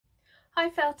Hi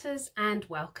felters and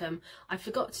welcome. I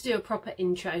forgot to do a proper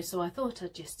intro, so I thought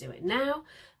I'd just do it now.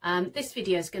 This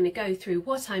video is going to go through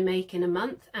what I make in a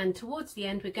month, and towards the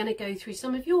end we're going to go through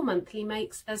some of your monthly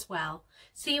makes as well.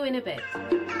 See you in a bit.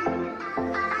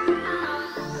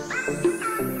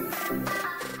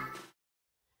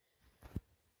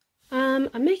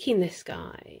 I'm making this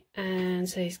guy, and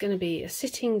so he's going to be a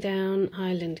sitting down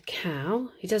Highland cow.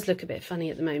 He does look a bit funny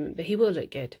at the moment, but he will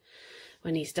look good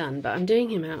when he's done. But I'm doing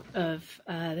him out of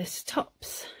this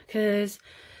tops because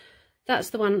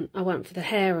that's the one I want for the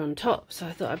hair on top, so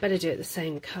I thought I'd better do it the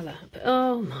same colour. But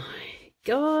oh my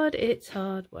god, it's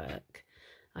hard work.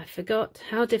 I forgot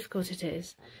how difficult it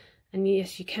is. And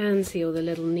yes, you can see all the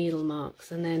little needle marks,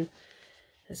 and then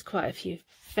there's quite a few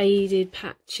faded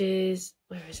patches.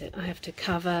 Where is it? I have to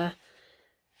cover.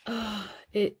 Oh,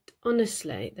 it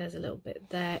honestly, there's a little bit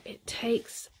there. It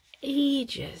takes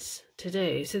ages to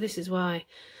do, so this is why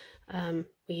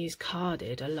we use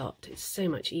carded a lot. It's so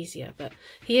much easier, but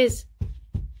he is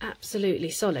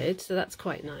absolutely solid, so that's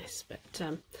quite nice. But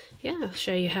yeah, I'll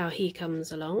show you how he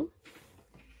comes along.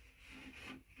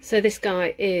 So this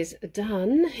guy is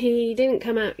done. He didn't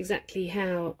come out exactly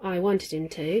how I wanted him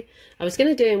to. I was going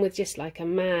to do him with just like a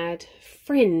mad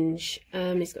fringe.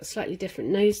 He's got a slightly different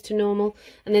nose to normal,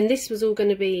 and then this was all going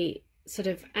to be sort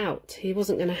of out. He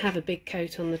wasn't going to have a big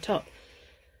coat on the top.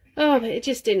 Oh, but it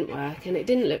just didn't work, and it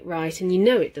didn't look right, and you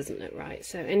know it doesn't look right.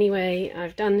 So anyway,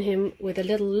 I've done him with a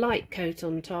little light coat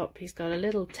on top. He's got a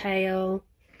little tail,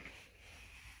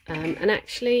 and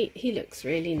actually he looks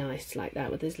really nice like that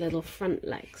with his little front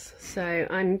legs. So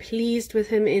I'm pleased with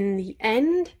him in the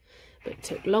end, but it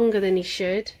took longer than he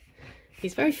should.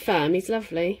 He's very firm, he's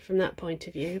lovely from that point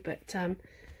of view, but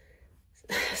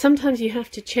sometimes you have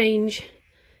to change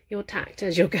your tact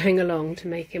as you're going along to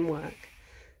make him work.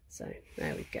 So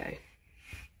there we go.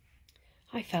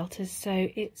 Hi felters, so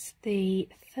it's the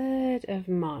 3rd of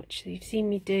March. So you've seen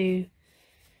me do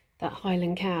that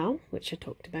Highland cow, which I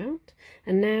talked about,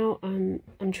 and now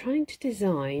I'm trying to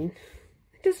design,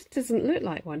 it doesn't look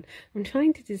like one, I'm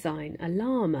trying to design a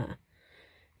llama,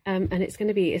 and it's going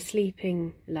to be a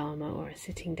sleeping llama or a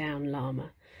sitting down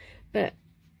llama. But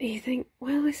you think,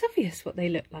 well, it's obvious what they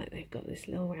look like. They've got this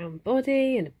little round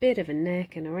body and a bit of a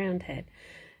neck and a round head,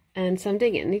 and so I'm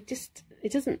doing it, and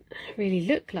it doesn't really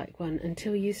look like one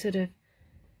until you sort of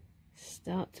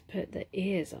start to put the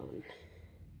ears on.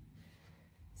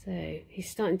 So he's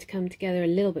starting to come together a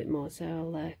little bit more, so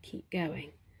I'll keep going.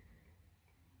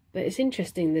 But it's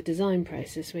interesting, the design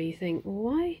process, where you think,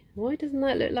 well, why doesn't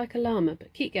that look like a llama?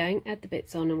 But keep going, add the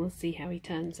bits on, and we'll see how he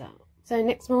turns out. So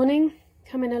next morning,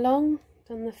 coming along,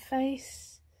 done the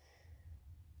face,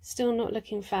 still not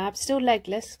looking fab, still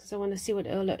legless, because I want to see what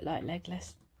it'll look like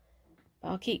legless. But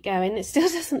I'll keep going. It still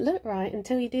doesn't look right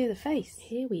until you do the face.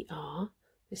 Here we are.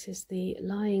 This is the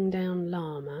lying down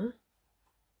llama.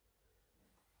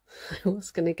 I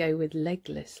was going to go with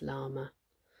legless llama,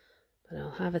 but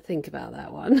I'll have a think about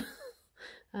that one.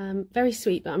 Very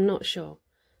sweet, but I'm not sure.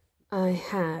 I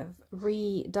have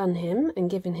redone him and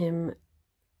given him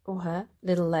or her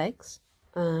little legs.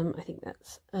 I think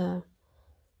that's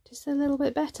just a little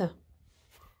bit better.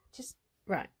 Just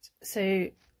right. So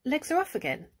legs are off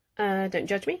again. Don't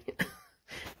judge me.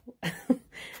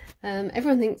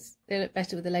 Everyone thinks they look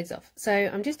better with the legs off. So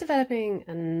I'm just developing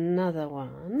another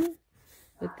one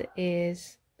with the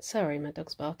ears. Sorry, my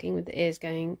dog's barking, with the ears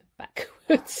going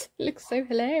backwards. It looks so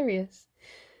hilarious.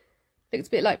 Looks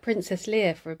a bit like Princess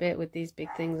Leia for a bit with these big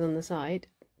things on the side.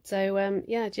 So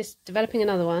yeah, just developing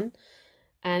another one,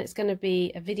 and it's going to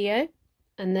be a video,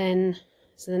 and then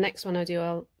so the next one I do,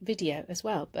 I'll video as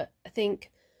well. But I think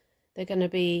they're going to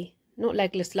be not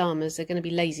legless llamas, they're going to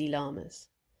be lazy llamas.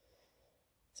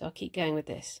 So I'll keep going with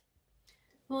this.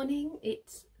 Morning,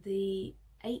 it's the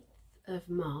 8th of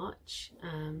March,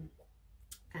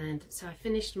 and so I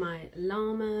finished my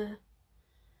llama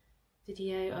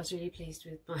video. I was really pleased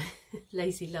with my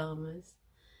lazy llamas,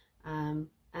 and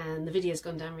the video's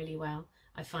gone down really well.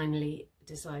 I finally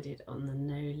decided on the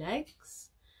no legs,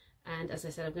 and as I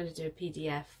said, I'm going to do a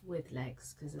PDF with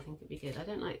legs because I think it'd be good. I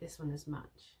don't like this one as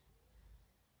much,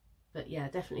 but yeah,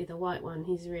 definitely the white one.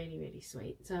 He's really, really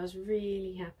sweet. So I was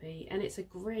really happy, and it's a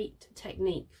great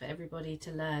technique for everybody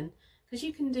to learn, because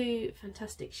you can do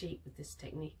fantastic sheep with this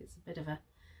technique. It's a bit of a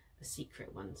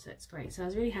secret one, so it's great. So I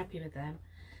was really happy with them.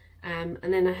 And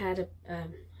then I had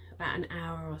about an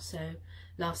hour or so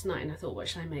last night, and I thought, what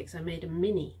should I make? So I made a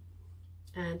mini,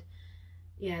 and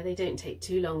yeah, they don't take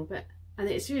too long, and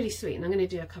it's really sweet. And I'm going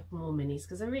to do a couple more minis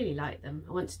because I really like them.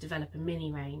 I want to develop a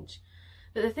mini range.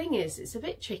 But the thing is, it's a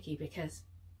bit tricky because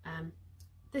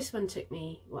this one took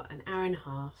me, what, an hour and a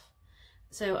half.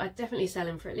 So I'd definitely sell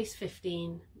him for at least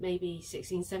 15, maybe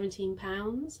 16, 17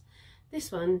 pounds.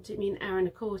 This one took me an hour and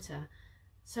a quarter.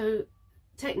 So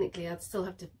technically I'd still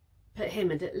have to put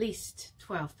him at least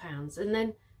 12 pounds. And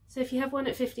then, so if you have one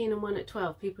at 15 and one at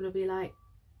 12, people will be like,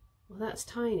 well, that's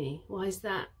tiny. Why is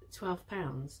that 12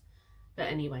 pounds? But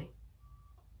anyway,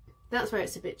 that's where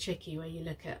it's a bit tricky, where you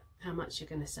look at how much you're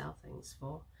going to sell things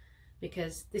for,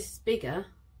 because this is bigger,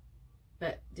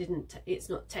 but it's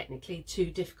not technically too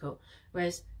difficult,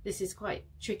 whereas this is quite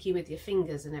tricky with your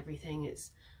fingers and everything.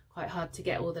 It's quite hard to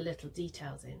get all the little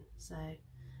details in. So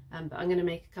but I'm going to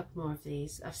make a couple more of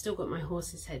these. I've still got my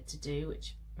horse's head to do,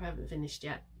 which I haven't finished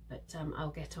yet, but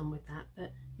I'll get on with that.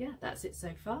 But yeah, that's it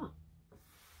so far.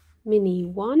 Mini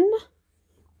 1.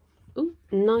 Oh,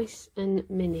 nice and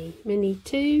mini. Mini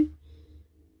 2.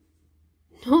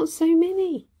 Not so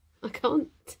mini. I can't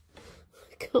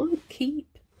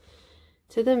keep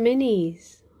to the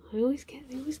minis. They always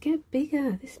get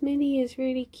bigger. This mini is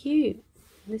really cute.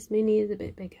 This mini is a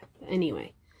bit bigger. But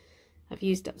anyway, I've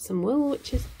used up some wool,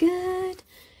 which is good.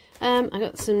 I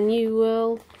got some new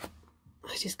wool.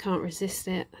 I just can't resist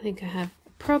it. I think I have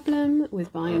a problem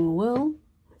with buying wool.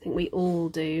 I think we all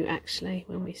do, actually,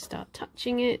 when we start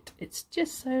touching it. It's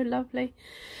just so lovely.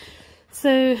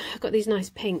 So I've got these nice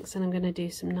pinks, and I'm going to do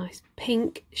some nice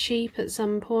pink sheep at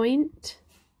some point.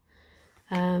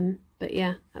 But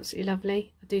yeah, absolutely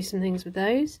lovely. I'll do some things with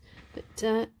those.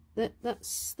 But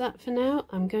that's that for now.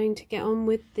 I'm going to get on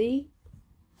with the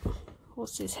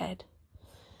horse's head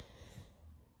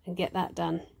and get that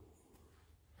done.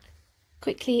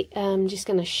 Quickly, I'm just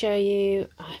going to show you,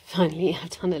 I finally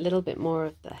have done a little bit more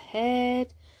of the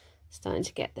head, starting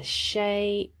to get the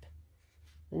shape,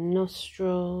 the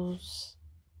nostrils.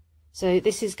 So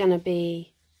this is going to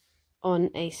be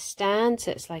on a stand,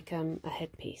 so it's like a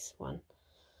headpiece one.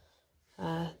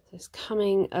 So it's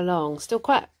coming along. Still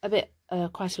quite a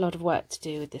lot of work to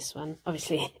do with this one.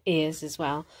 Obviously ears as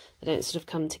well. They don't sort of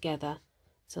come together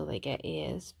until they get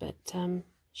ears, but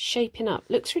shaping up.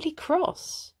 Looks really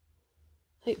cross.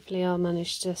 Hopefully I'll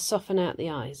manage to soften out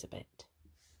the eyes a bit.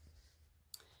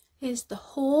 Here's the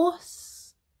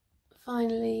horse,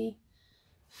 finally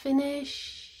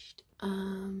finished.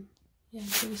 Yeah,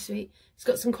 really sweet. It's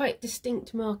got some quite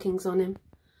distinct markings on him,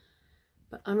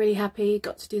 but I'm really happy.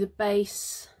 Got to do the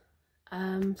base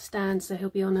stand, so he'll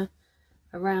be on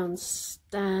a round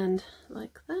stand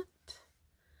like that.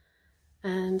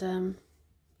 And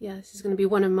yeah, this is going to be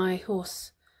one of my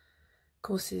horse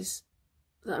courses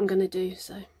that I'm going to do,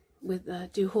 so with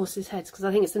do horses' heads, because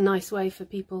I think it's a nice way for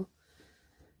people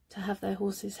to have their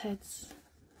horses' heads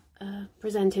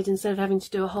presented instead of having to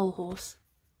do a whole horse.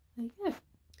 There you go.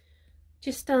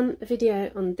 Just done a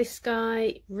video on this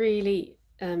guy, really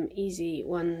easy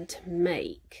one to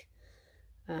make.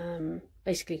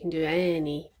 Basically you can do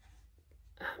any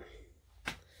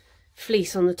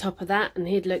fleece on the top of that and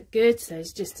he'd look good, so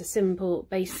it's just a simple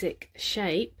basic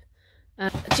shape.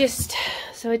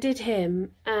 So I did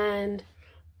him, and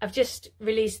I've just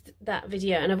released that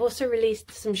video, and I've also released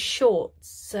some shorts,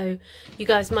 so you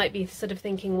guys might be sort of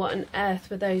thinking, what on earth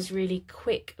were those really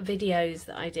quick videos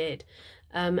that I did?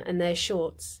 And they're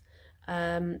shorts.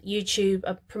 YouTube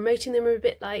are promoting them a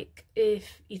bit like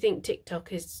if you think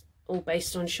TikTok is all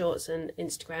based on shorts and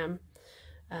Instagram,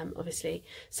 obviously.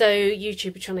 So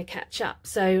YouTube are trying to catch up.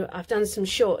 So I've done some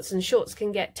shorts, and shorts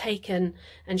can get taken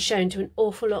and shown to an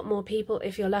awful lot more people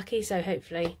if you're lucky. So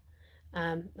hopefully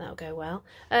that'll go well.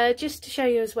 Just to show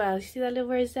you as well, you see that little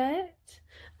rosette?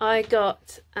 I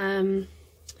got, I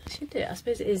should do it, I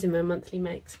suppose it is in my monthly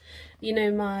makes. You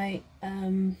know my,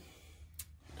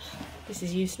 this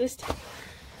is useless.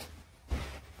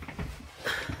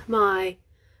 My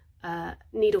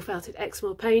needle felted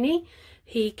Exmoor pony,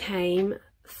 he came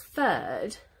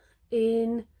third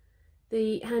in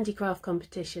the handicraft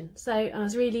competition, so I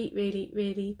was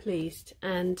really pleased.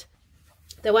 And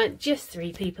there weren't just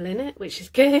 3 people in it, which is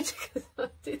good, because I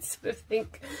did sort of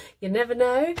think, you never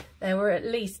know, there were at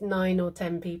least 9 or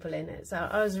 10 people in it, so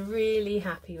I was really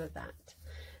happy with that.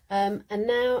 And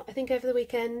now I think over the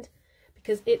weekend,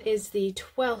 because it is the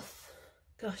 12th,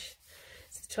 gosh,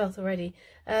 it's the 12th already,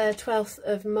 12th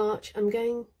of March, I'm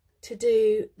going to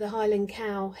do the Highland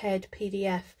Cow head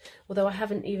PDF, although I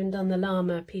haven't even done the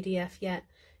llama PDF yet.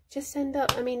 Just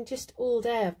just all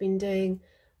day I've been doing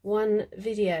one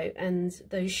video and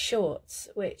those shorts,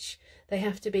 which they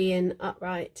have to be in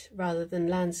upright rather than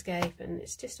landscape, and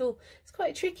it's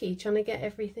quite tricky trying to get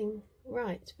everything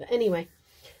right. But anyway,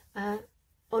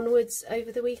 onwards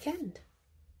over the weekend.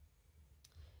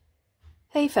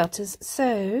 Hey felters,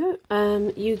 so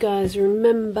you guys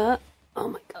remember, oh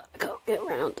my god, I can't get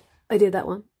around, I did that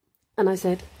one, and I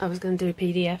said I was going to do a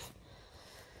PDF.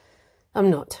 I'm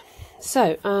not.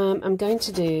 So I'm going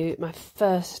to do my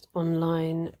first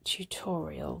online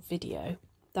tutorial video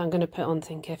that I'm going to put on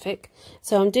Thinkific.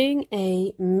 So I'm doing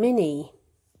a mini,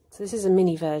 so this is a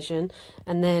mini version,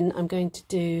 and then I'm going to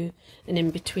do an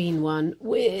in-between one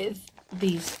with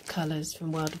these colours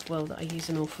from World of Wool that I use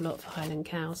an awful lot for Highland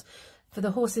cows. For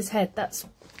the horse's head, that's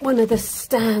one of the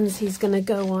stands he's going to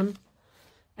go on,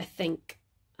 I think.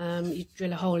 You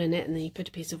drill a hole in it and then you put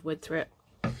a piece of wood through it.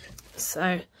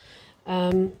 So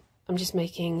I'm just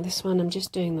making this one. I'm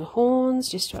just doing the horns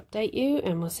just to update you,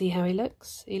 and we'll see how he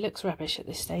looks. He looks rubbish at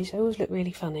this stage. They always look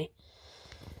really funny.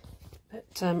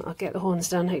 But I'll get the horns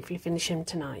done, hopefully finish him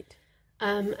tonight.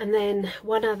 And then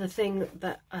one other thing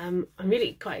that I'm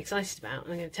really quite excited about,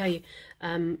 and I'm going to tell you,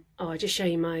 I'll just show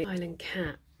you my Highland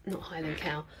cat, not Highland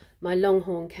cow, my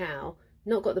Longhorn cow.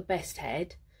 Not got the best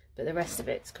head, but the rest of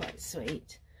it's quite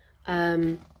sweet.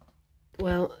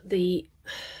 Well,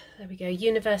 there we go,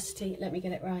 University, let me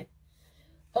get it right.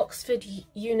 Oxford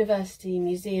University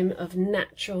Museum of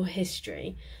Natural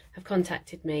History have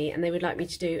contacted me, and they would like me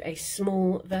to do a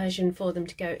small version for them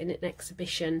to go in an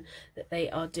exhibition that they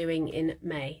are doing in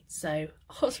May. So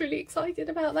I was really excited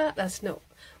about that. That's not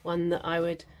one that I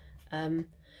would,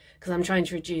 because I'm trying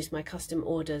to reduce my custom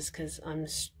orders because I'm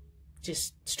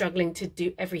just struggling to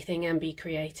do everything and be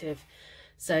creative.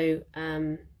 So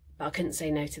but I couldn't say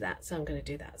no to that, so I'm going to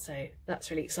do that. So that's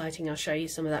really exciting. I'll show you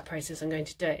some of that process. I'm going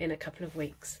to do it in a couple of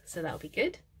weeks, so that'll be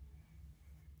good.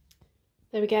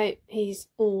 There we go. He's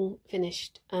all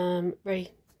finished.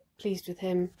 Very pleased with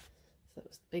him. So that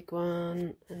was the big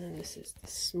one, and then this is the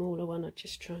smaller one. I'll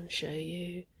just try and show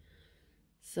you.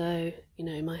 So, you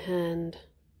know, my hand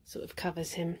sort of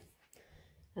covers him.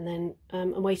 And then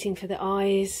I'm waiting for the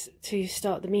eyes to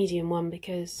start the medium one,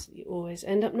 because you always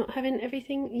end up not having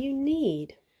everything you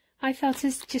need. I felt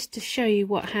as just to show you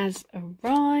what has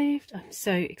arrived. I'm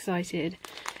so excited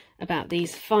about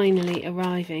these finally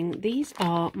arriving. These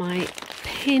are my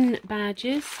pin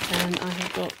badges, and I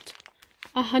have got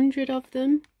 100 of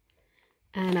them,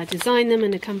 and I designed them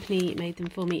and a company made them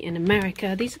for me in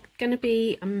America. These are going to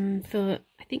be for,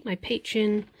 I think, my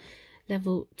Patreon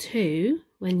level 2.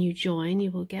 When you join, you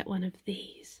will get one of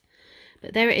these.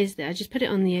 But there it is there. I just put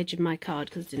it on the edge of my card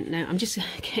because I didn't know. I'm just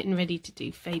getting ready to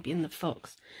do Fabian the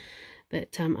Fox.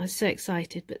 But I was so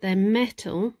excited. But they're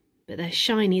metal, but they're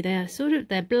shiny. They're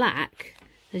black.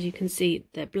 As you can see,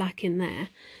 they're black in there.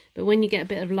 But when you get a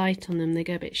bit of light on them, they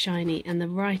go a bit shiny. And the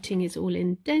writing is all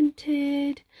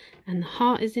indented. And the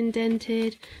heart is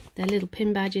indented. They're little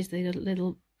pin badges. They got a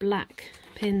little black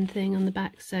pin thing on the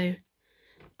back. So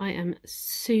I am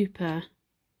super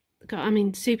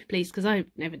pleased, because I've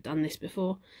never done this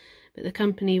before, but the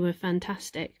company were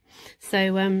fantastic.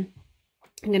 So I'm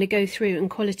going to go through and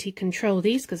quality control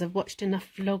these, because I've watched enough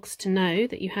vlogs to know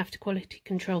that you have to quality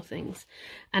control things,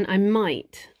 and I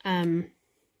might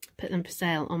put them for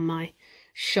sale on my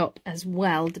shop as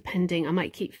well, depending. I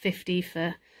might keep 50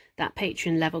 for that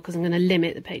Patreon level, because I'm going to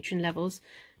limit the Patreon levels,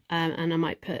 and I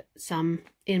might put some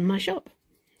in my shop.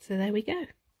 So there we go.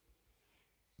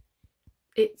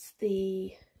 It's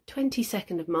the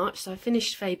 22nd of March, so I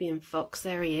finished Fabian Fox.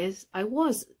 There he is. I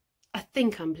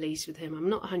think I'm pleased with him. I'm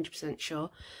not 100% sure.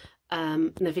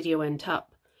 And the video went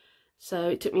up. So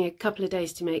it took me a couple of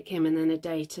days to make him, and then a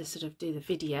day to sort of do the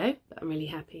video. But I'm really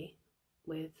happy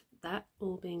with that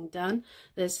all being done.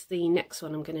 There's the next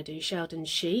one I'm going to do, Sheldon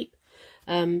Sheep.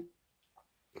 I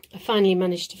finally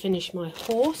managed to finish my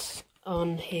horse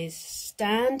on his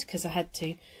stand, because I had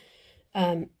to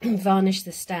varnish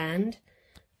the stand,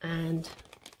 and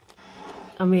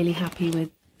I'm really happy with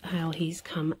how he's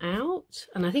come out,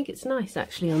 and I think it's nice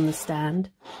actually on the stand.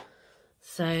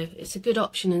 So it's a good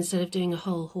option instead of doing a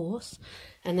whole horse.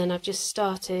 And then I've just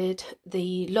started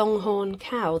the Longhorn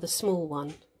cow, the small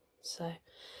one, so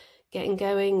getting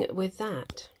going with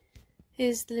that.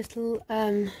 Here's the little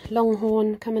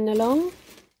Longhorn coming along.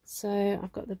 So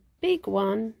I've got the big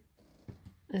one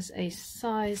as a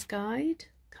size guide,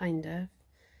 kind of.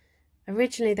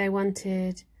 Originally they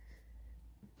wanted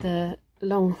the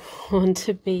Longhorn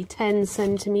to be 10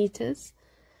 centimetres.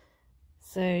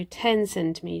 So 10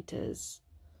 centimetres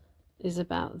is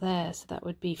about there. So that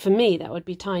would be, for me, that would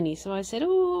be tiny. So I said,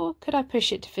 oh, could I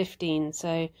push it to 15?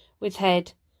 So with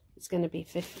head, it's going to be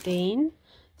 15.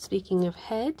 Speaking of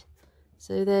head,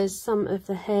 so there's some of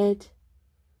the head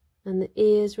and the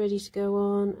ears ready to go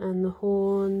on, and the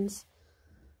horns.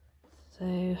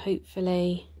 So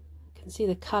hopefully you can see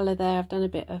the colour there. I've done a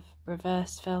bit of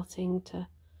reverse felting to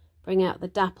bring out the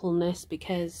dappleness,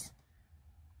 because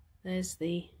there's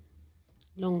the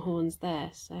Longhorns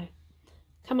there. So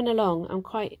coming along, I'm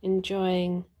quite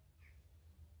enjoying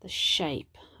the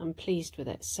shape. I'm pleased with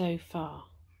it so far.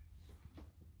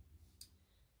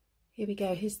 Here we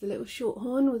go, here's the little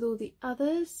shorthorn with all the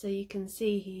others, so you can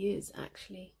see he is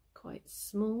actually quite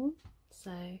small.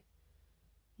 So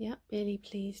yeah, really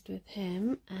pleased with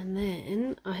him. And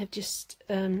then I have just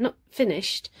not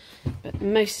finished but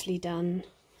mostly done.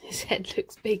 His head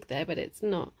looks big there, but it's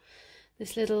not.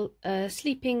 This little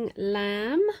sleeping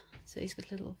lamb, so he's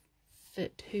got a little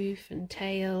foot, hoof and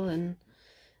tail and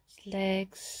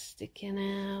legs sticking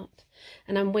out.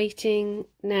 And I'm waiting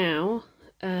now,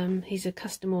 he's a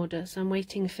custom order, so I'm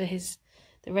waiting for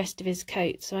the rest of his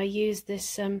coat. So I use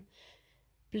this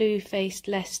blue-faced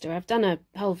Leicester. I've done a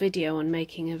whole video on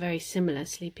making a very similar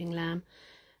sleeping lamb,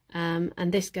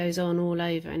 and this goes on all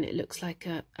over, and it looks like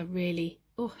a really,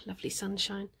 oh lovely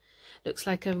sunshine, looks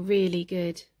like a really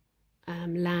good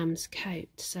lamb's coat.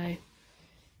 So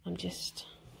I'm just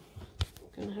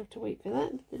gonna have to wait for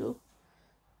that little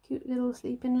cute little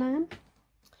sleeping lamb.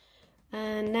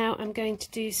 And now I'm going to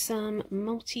do some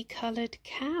multicoloured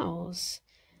cows,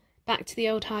 back to the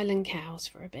old Highland cows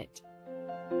for a bit.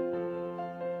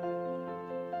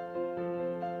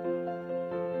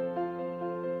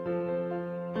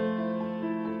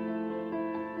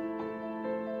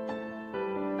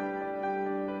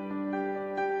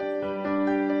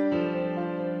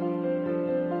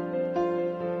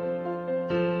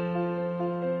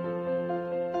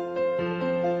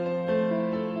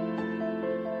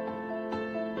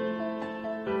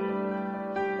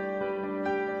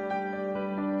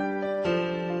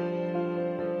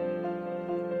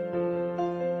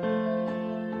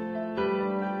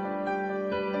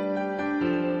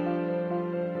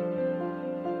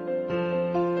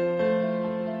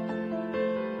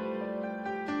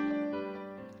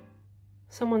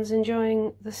 Someone's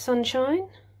enjoying the sunshine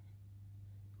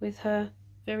with her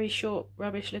very short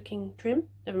rubbish looking trim.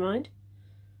 Never mind.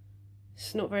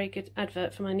 It's not very good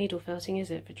advert for my needle felting,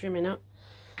 is it, for trimming up?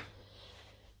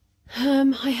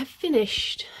 I have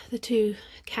finished the two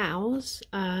cows.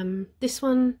 This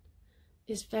one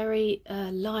is very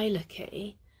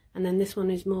lilac-y, and then this one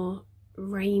is more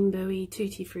rainbowy,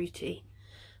 tutti fruity.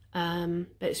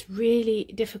 But it's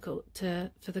really difficult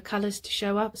for the colours to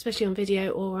show up, especially on video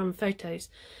or on photos.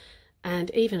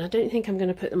 And even I don't think I'm going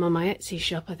to put them on my Etsy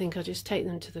shop. I think I'll just take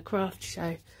them to the craft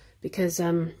show, because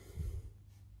I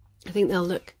think they'll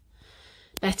look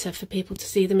better for people to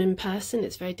see them in person.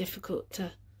 It's very difficult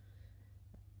to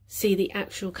see the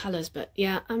actual colours, but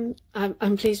yeah,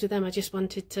 I'm pleased with them. I just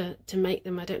wanted to make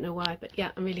them. I don't know why, but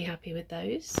yeah, I'm really happy with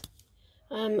those.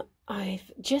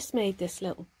 I've just made this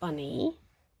little bunny.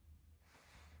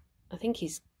 I think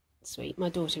he's sweet. My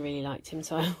daughter really liked him,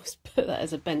 so I always put that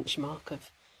as a benchmark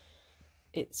of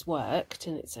it's worked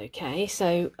and it's okay.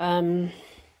 So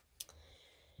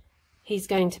he's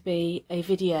going to be a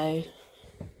video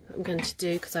I'm going to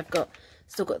do, because I've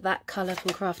still got that colour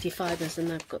from Crafty Fibres,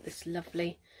 and I've got this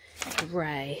lovely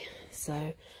grey. So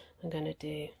I'm going to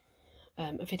do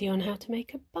a video on how to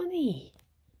make a bunny,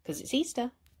 because it's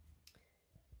Easter.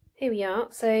 Here we are.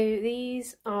 So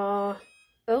these are...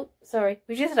 Oh, sorry,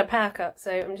 we just had a power cut,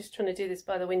 so I'm just trying to do this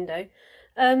by the window.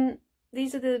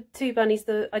 These are the two bunnies.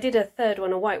 I did a third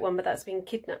one, a white one, but that's been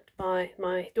kidnapped by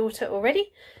my daughter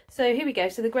already. So here we go.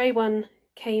 So the grey one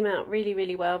came out really,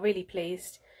 really well, really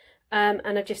pleased. And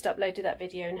I've just uploaded that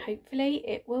video, and hopefully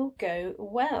it will go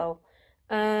well.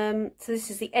 So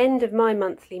this is the end of my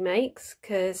monthly makes,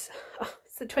 because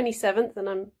it's the 27th and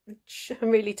I'm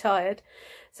really tired.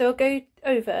 So I'll go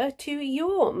over to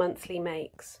your monthly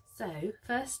makes. So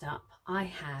first up, I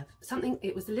have something,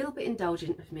 it was a little bit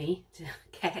indulgent of me to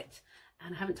get,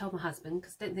 and I haven't told my husband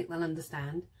because I don't think they'll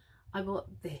understand. I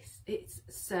bought this. It's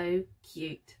so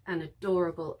cute and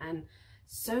adorable and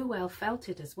so well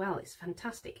felted as well. It's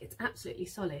fantastic. It's absolutely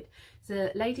solid. It's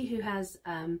a lady who has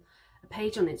a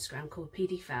page on Instagram called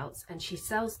PD Felts, and she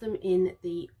sells them in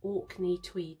the Orkney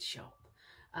Tweed shop.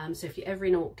 So if you're ever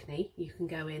in Orkney, you can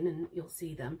go in and you'll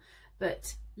see them.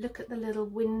 But look at the little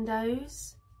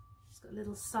windows. It's got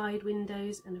little side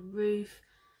windows and a roof,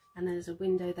 and there's a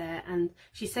window there. And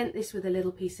she sent this with a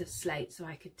little piece of slate so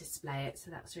I could display it. So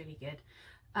that's really good.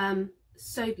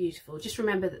 So beautiful. Just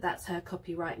remember that that's her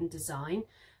copyright and design,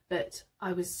 but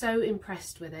I was so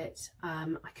impressed with it.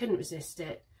 I couldn't resist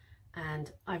it,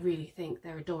 and I really think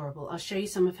they're adorable. I'll show you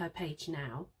some of her page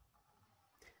now.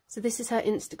 So this is her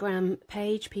Instagram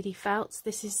page, PD Felts.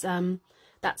 This is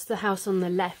that's the house on the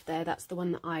left there. That's the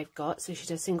one that I've got. So she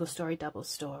does single story, double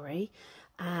story.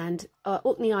 And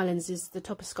Orkney Islands is the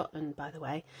top of Scotland, by the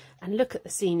way. And look at the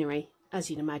scenery.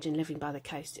 As you'd imagine, living by the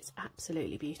coast, it's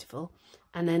absolutely beautiful.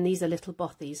 And then these are little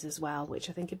bothies as well, which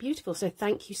I think are beautiful. So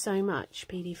thank you so much,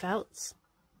 PD Felts.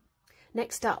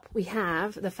 Next up, we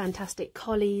have the fantastic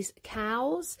Collie's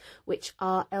cows, which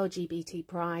are LGBT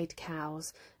pride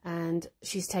cows. And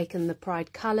she's taken the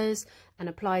pride colours and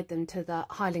applied them to the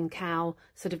Highland cow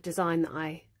sort of design that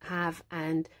I have.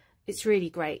 And it's really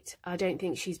great. I don't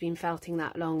think she's been felting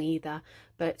that long either.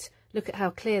 But look at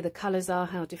how clear the colours are,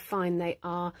 how defined they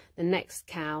are. The next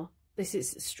cow, this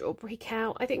is Strawberry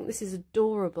Cow. I think this is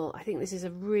adorable. I think this is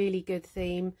a really good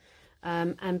theme.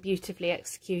 And beautifully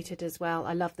executed as well.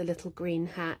 I love the little green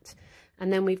hat.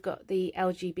 And then we've got the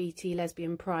LGBT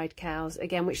lesbian pride cows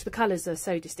again, which the colours are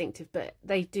so distinctive, but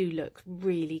they do look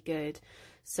really good.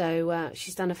 So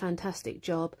she's done a fantastic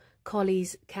job.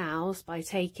 Collie's cows by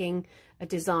taking a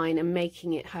design and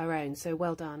making it her own, so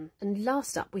well done. And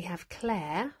last up we have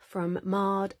Claire from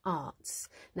Marred Arts.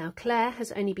 Now Claire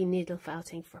has only been needle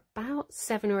felting for about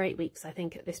 7 or 8 weeks, I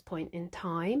think, at this point in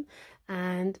time,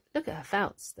 and look at her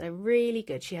felts, they're really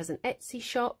good. She has an Etsy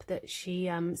shop that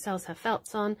she sells her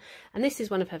felts on, and this is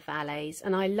one of her valets,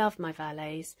 and I love my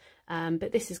valets,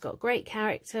 but this has got great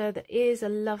character. The ears are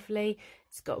lovely.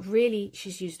 It's got really,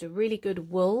 she's used a really good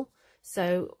wool,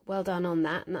 so well done on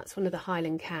that. And that's one of the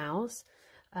Highland cows.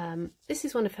 This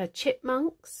is one of her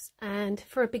chipmunks, and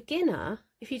for a beginner,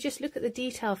 if you just look at the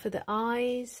detail for the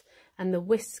eyes and the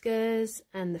whiskers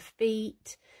and the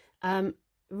feet,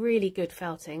 really good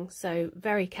felting, so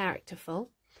very characterful.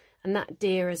 And that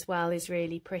deer as well is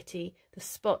really pretty. The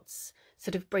spots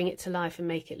sort of bring it to life and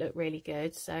make it look really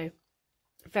good, so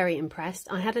very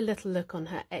impressed. I had a little look on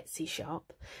her Etsy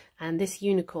shop, and this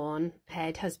unicorn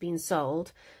head has been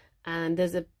sold, and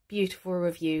there's a beautiful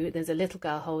review. There's a little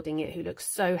girl holding it who looks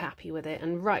so happy with it,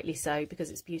 and rightly so, because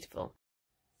it's beautiful.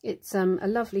 It's a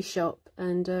lovely shop,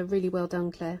 and really well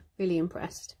done, Claire. Really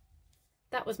impressed.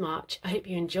 That was March. I hope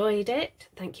you enjoyed it.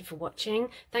 Thank you for watching.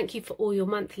 Thank you for all your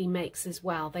monthly makes as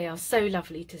well. They are so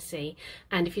lovely to see.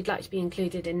 And if you'd like to be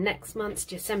included in next month's,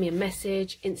 just send me a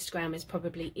message. Instagram is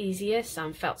probably easiest.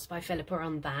 I'm Felts by Philippa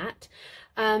on that.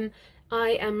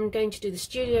 I am going to do the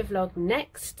studio vlog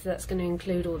next. That's going to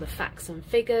include all the facts and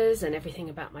figures and everything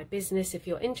about my business if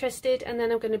you're interested. And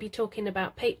then I'm going to be talking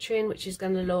about Patreon, which is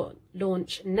going to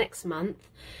launch next month.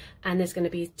 And there's going to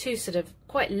be 2 sort of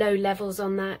quite low levels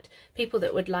on that. People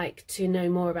that would like to know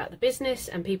more about the business,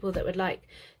 and people that would like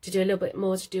to do a little bit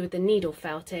more to do with the needle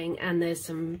felting. And there's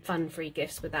some fun free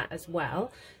gifts with that as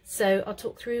well. So I'll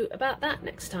talk through about that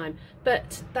next time.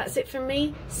 But that's it from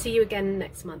me. See you again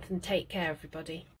next month, and take care, everybody.